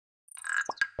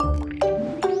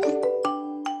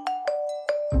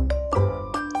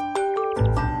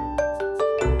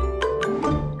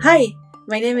Hi,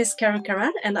 my name is Karen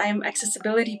Karan and I am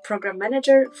Accessibility Program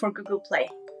Manager for Google Play.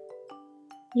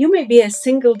 You may be a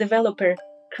single developer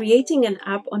creating an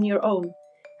app on your own.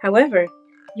 However,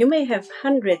 you may have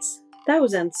hundreds,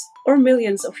 thousands, or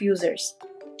millions of users.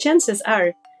 Chances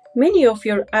are, many of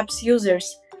your app's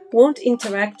users won't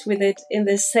interact with it in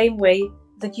the same way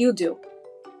that you do.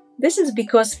 This is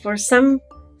because for some,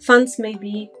 fonts may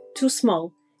be too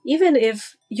small, even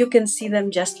if you can see them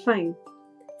just fine.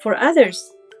 For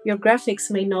others, your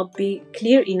graphics may not be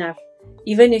clear enough,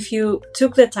 even if you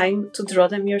took the time to draw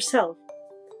them yourself.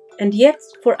 And yet,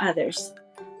 for others,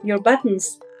 your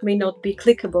buttons may not be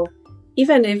clickable,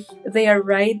 even if they are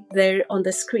right there on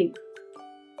the screen.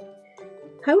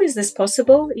 How is this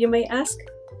possible, you may ask?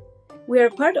 We are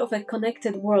part of a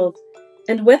connected world,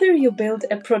 and whether you build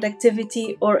a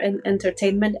productivity or an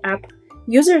entertainment app,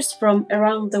 users from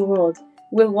around the world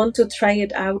will want to try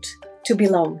it out to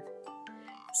belong.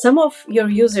 Some of your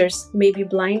users may be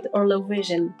blind or low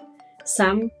vision.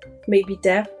 Some may be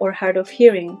deaf or hard of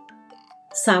hearing.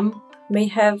 Some may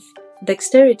have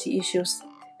dexterity issues,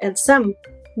 and some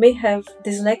may have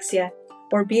dyslexia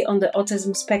or be on the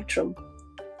autism spectrum.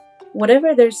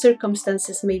 Whatever their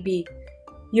circumstances may be,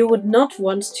 you would not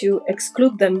want to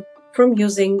exclude them from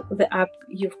using the app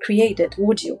you've created,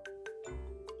 would you?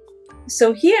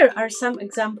 So here are some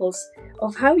examples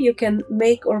of how you can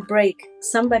make or break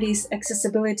somebody's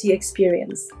accessibility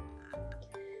experience.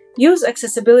 Use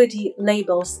accessibility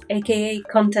labels, aka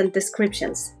content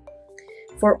descriptions,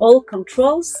 for all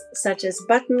controls such as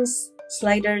buttons,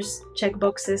 sliders,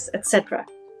 checkboxes, etc.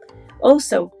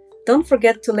 Also, don't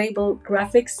forget to label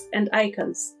graphics and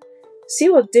icons. See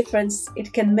what difference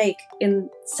it can make in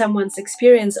someone's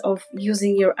experience of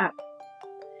using your app.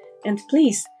 And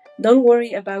please, don't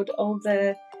worry about all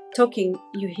the talking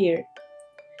you hear.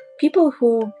 People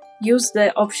who use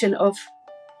the option of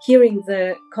hearing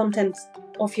the content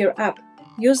of your app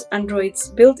use Android's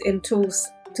built-in tools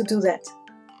to do that.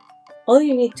 All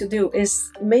you need to do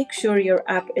is make sure your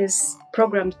app is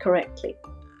programmed correctly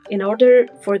in order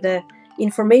for the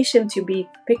information to be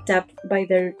picked up by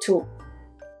their tool.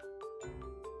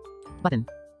 Button.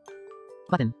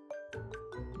 Button.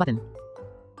 Button.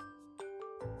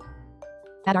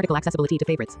 Add article accessibility to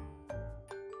favorites.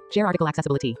 Share article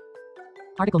accessibility.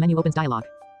 Article menu opens dialog.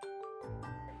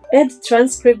 Add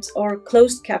transcripts or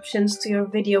closed captions to your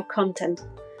video content.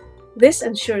 This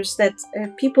ensures that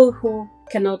people who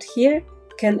cannot hear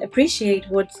can appreciate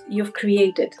what you've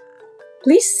created.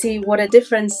 Please see what a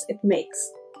difference it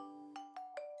makes.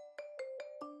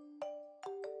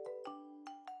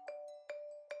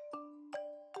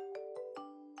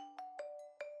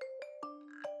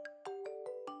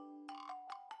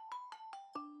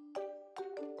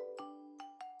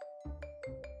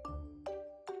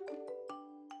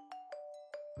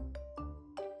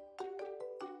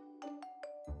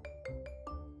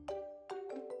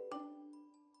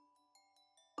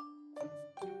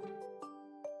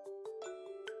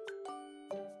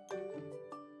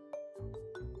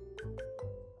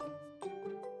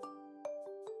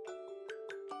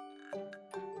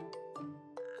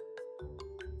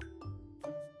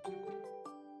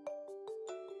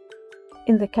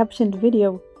 In the captioned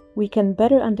video, we can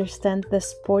better understand the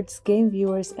sports game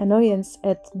viewer's annoyance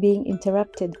at being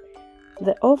interrupted.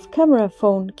 The off-camera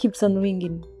phone keeps on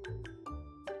ringing.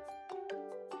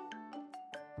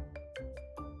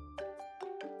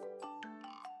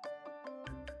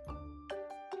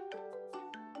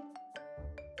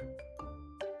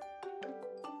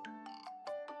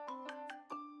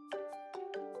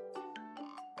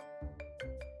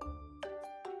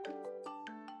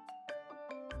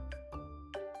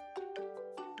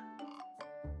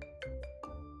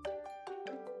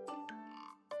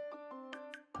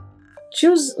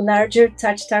 Choose larger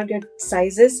touch target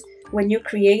sizes when you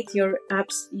create your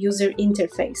app's user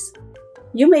interface.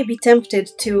 You may be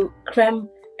tempted to cram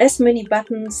as many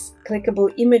buttons,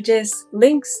 clickable images,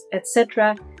 links,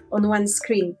 etc. on one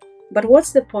screen. But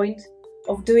what's the point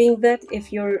of doing that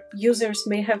if your users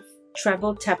may have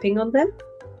trouble tapping on them?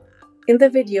 In the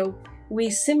video,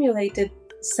 we simulated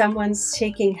someone's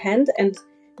shaking hand and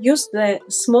used the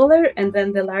smaller and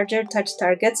then the larger touch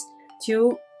targets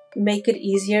to make it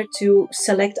easier to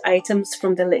select items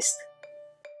from the list.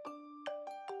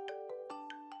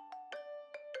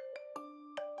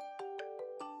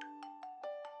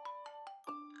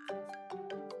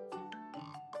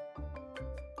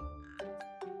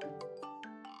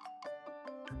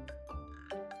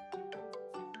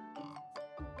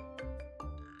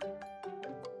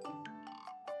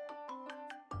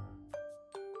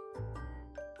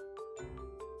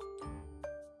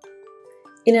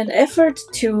 In an effort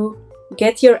to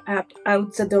Get your app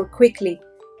out the door quickly.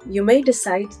 You may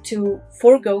decide to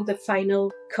forego the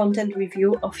final content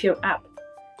review of your app,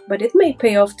 but it may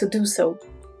pay off to do so.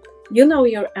 You know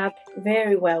your app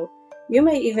very well. You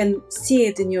may even see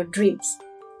it in your dreams,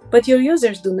 but your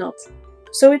users do not.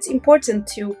 So it's important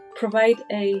to provide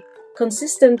a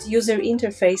consistent user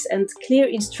interface and clear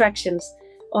instructions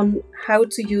on how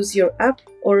to use your app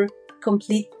or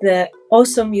complete the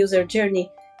awesome user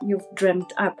journey you've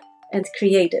dreamt up and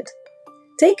created.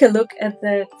 Take a look at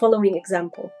the following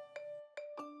example.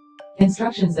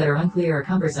 Instructions that are unclear or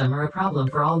cumbersome are a problem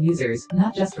for all users,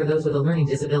 not just for those with a learning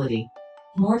disability.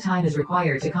 More time is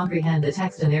required to comprehend the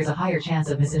text and there's a higher chance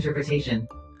of misinterpretation.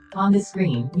 On this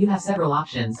screen, you have several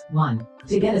options. 1.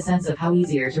 To get a sense of how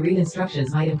easier to read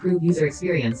instructions might improve user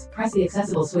experience, press the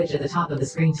accessible switch at the top of the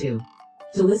screen. 2.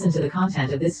 To listen to the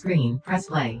content of this screen, press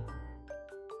play.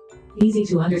 Easy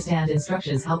to understand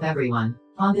instructions help everyone.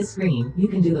 On this screen, you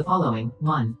can do the following.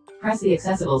 1. Press the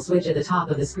accessible switch at the top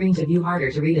of the screen to view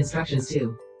harder to read instructions.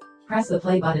 2. Press the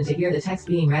play button to hear the text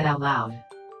being read out loud.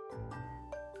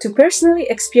 To personally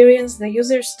experience the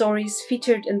user stories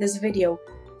featured in this video,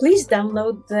 please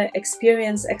download the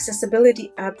Experience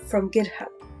Accessibility app from GitHub,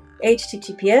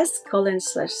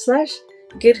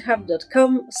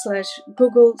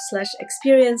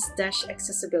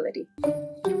 https://github.com/google/experience-accessibility.